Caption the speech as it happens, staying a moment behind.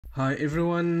Hi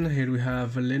everyone, here we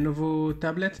have a Lenovo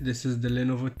tablet. This is the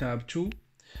Lenovo TAB 2.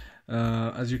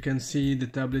 As you can see, the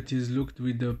tablet is locked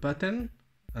with the pattern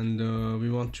and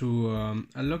we want to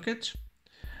unlock it.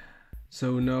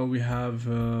 So now we have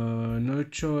no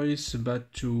choice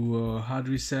but to hard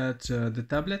reset the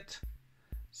tablet.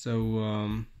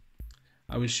 So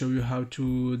I will show you how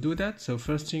to do that. So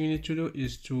first thing you need to do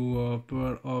is to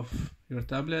power off your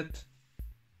tablet.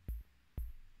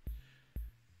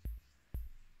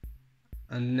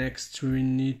 And next we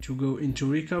need to go into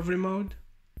recovery mode.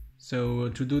 So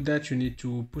to do that you need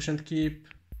to push and keep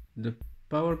the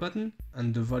power button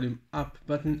and the volume up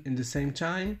button in the same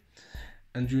time,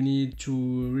 and you need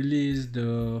to release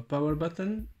the power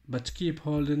button but keep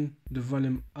holding the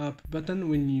volume up button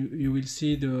when you will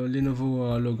see the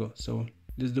Lenovo logo. So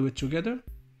let's do it together.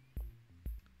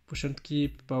 Push and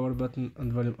keep power button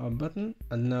and volume up button,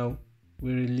 and now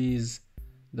we release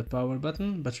the power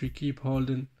button but we keep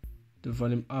holding the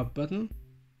volume up button.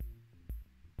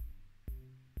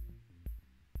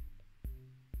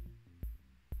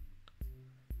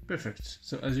 Perfect.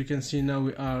 So as you can see, now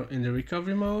we are in the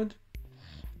recovery mode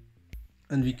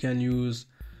and we can use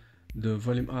the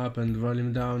volume up and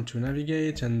volume down to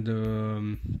navigate, and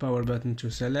the power button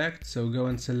to select. So go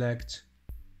and select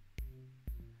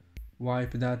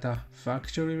wipe data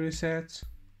factory reset,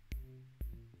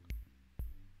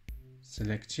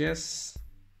 select yes,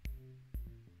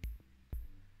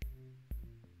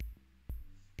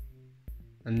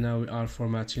 and now we are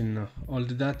formatting all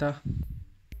the data.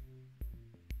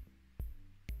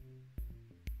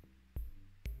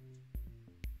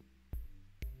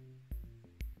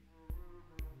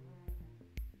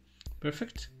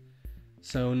 Perfect.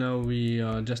 So now we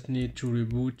just need to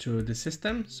reboot the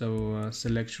system. So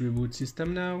select reboot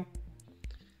system now,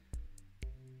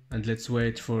 and let's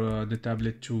wait for the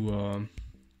tablet to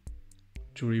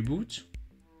reboot.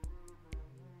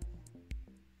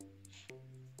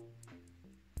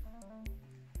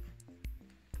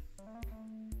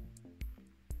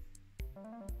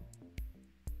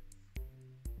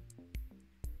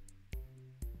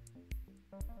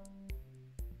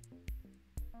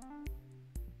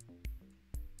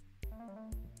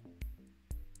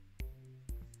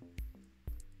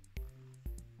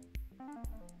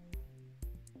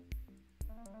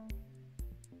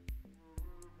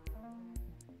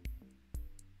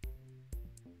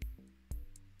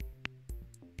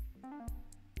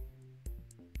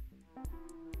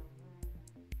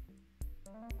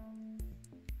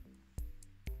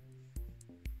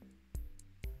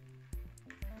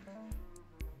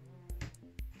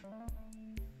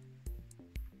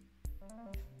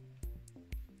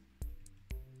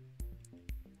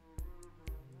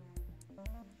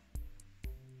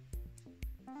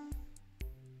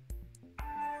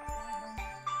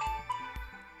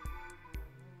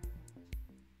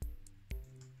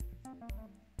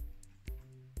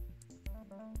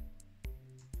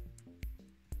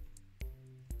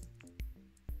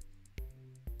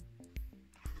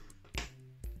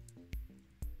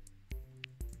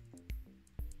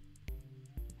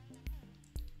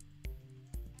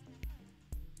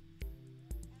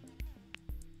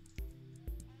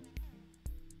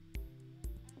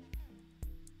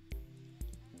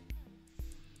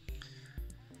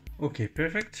 Okay,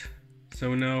 perfect.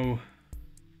 So now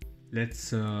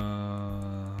let's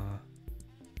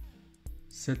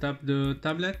set up the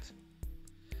tablet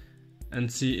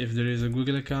and see if there is a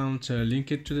Google account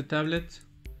linked to the tablet.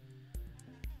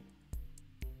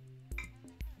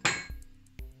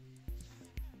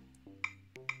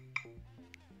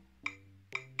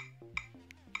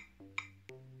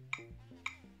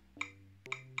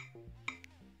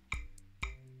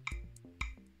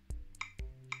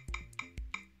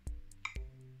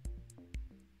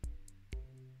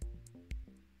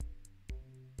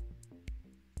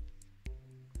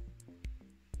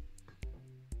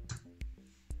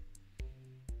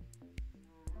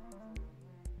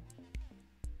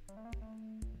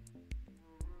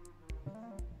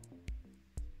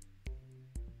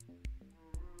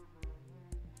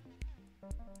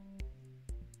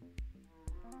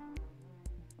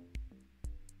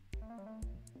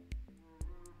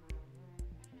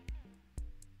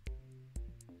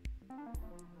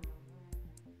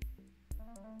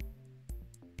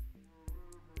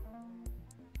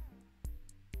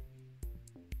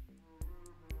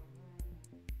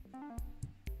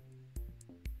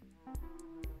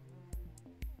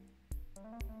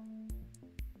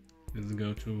 Let's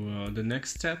go to the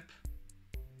next step,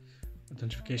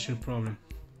 authentication problem.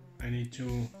 I need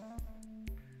to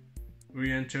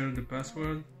re-enter the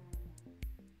password.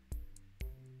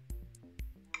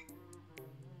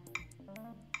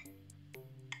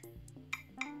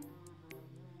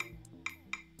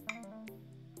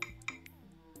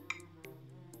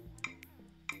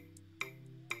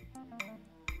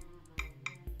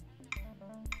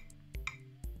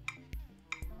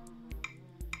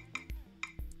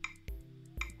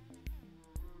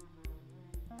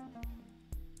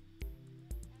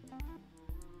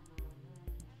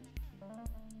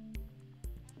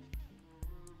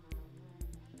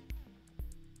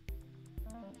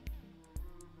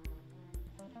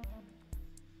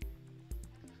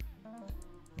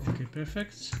 Okay,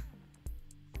 perfect.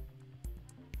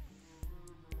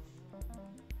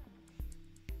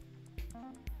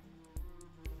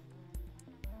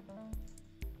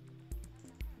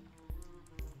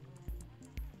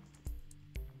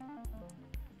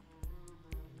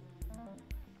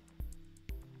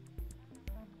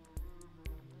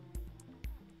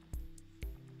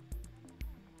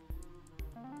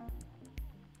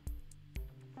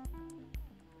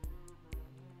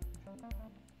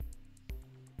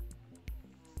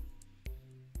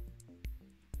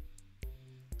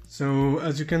 So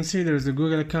as you can see, there is a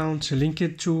Google account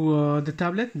linked to the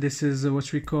tablet. This is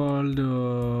what we call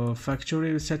the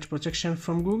Factory Reset Protection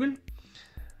from Google,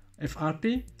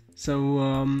 FRP.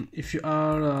 So if you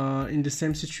are in the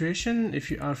same situation,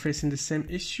 if you are facing the same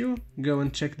issue, go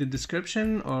and check the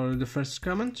description or the first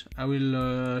comment. I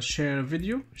will share a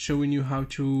video showing you how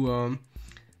to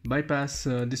bypass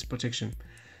this protection.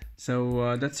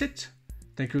 So that's it.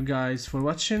 Thank you guys for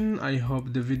watching. I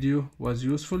hope the video was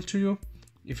useful to you.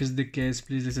 If it's the case,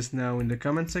 please let us know in the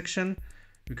comment section.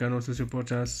 You can also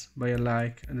support us by a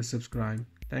like and a subscribe.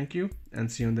 Thank you,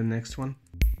 and see you on the next one.